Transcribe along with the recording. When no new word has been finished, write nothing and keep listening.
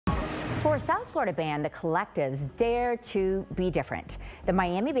For South Florida band, the Collektives dare to be different. The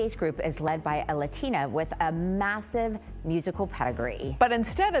Miami-based group is led by a Latina with a massive musical pedigree. But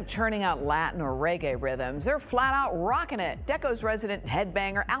instead of churning out Latin or reggae rhythms, they're flat out rocking it. Deco's resident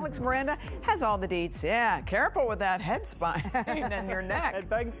headbanger Alex Miranda has all the deets. Yeah, careful with that head spine and your neck.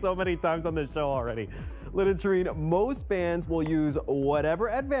 Headbanged so many times on this show already. Lynn and Shireen, most bands will use whatever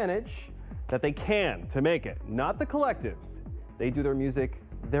advantage that they can to make it, not the Collektives. They do their music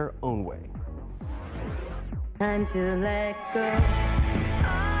their own way. Time to let go. Are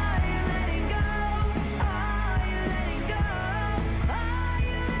you letting go? Are you letting go? Are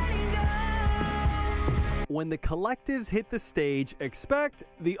you letting go? When the Collektives hit the stage, expect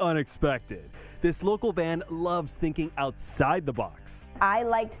the unexpected. This local band loves thinking outside the box. I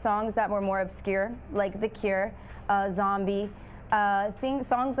liked songs that were more obscure, like The Cure, Zombie.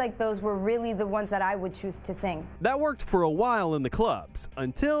 Songs like those were really the ones that I would choose to sing. That worked for a while in the clubs,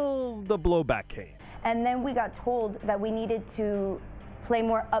 until the blowback came. And then we got told that we needed to play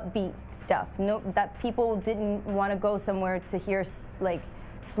more upbeat stuff, that people didn't want to go somewhere to hear like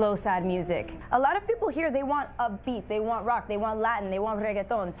slow, sad music. A lot of people here, they want upbeat, they want rock, they want Latin, they want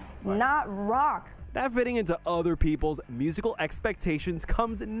reggaeton, not rock. That fitting into other people's musical expectations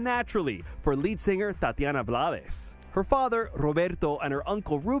comes naturally for lead singer Tatiana. Her father, Roberto, and her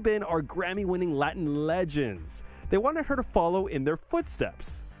uncle, Ruben, are Grammy-winning Latin legends. They wanted her to follow in their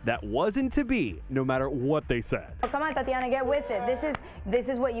footsteps. That wasn't to be, no matter what they said. Oh, come on, Tatiana, get with it. This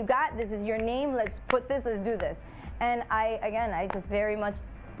is what you got. This is your name. Let's put this. Let's do this. And I just very much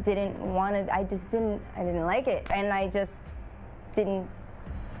didn't want it. I didn't like it, and I just didn't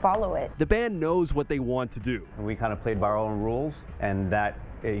follow it. The band knows what they want to do. We kind of played by our own rules, and that,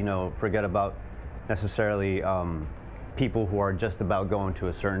 forget about necessarily people who are just about going to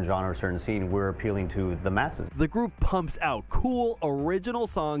a certain genre, a certain scene. We're appealing to the masses. The group pumps out cool, original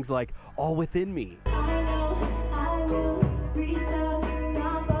songs like All Within Me. I will reach the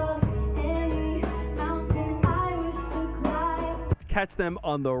top of any mountain I wish to climb. Catch them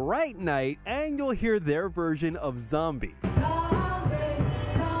on the right night, and you'll hear their version of Zombie.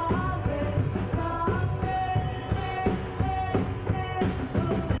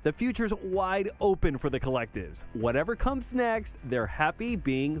 The future's wide open for the Collektives. Whatever comes next, they're happy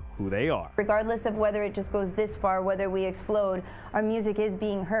being who they are. Regardless of whether it just goes this far, whether we explode, our music is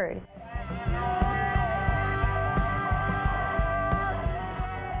being heard.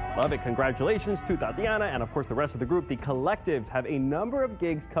 Love it. Congratulations to Tatiana and, of course, the rest of the group. The Collektives have a number of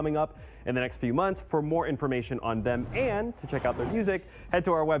gigs coming up in the next few months. For more information on them and to check out their music, head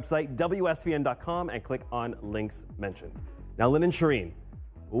to our website, WSVN.com, and click on links mentioned. Now, Lynn and Shireen,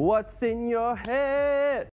 what's in your head?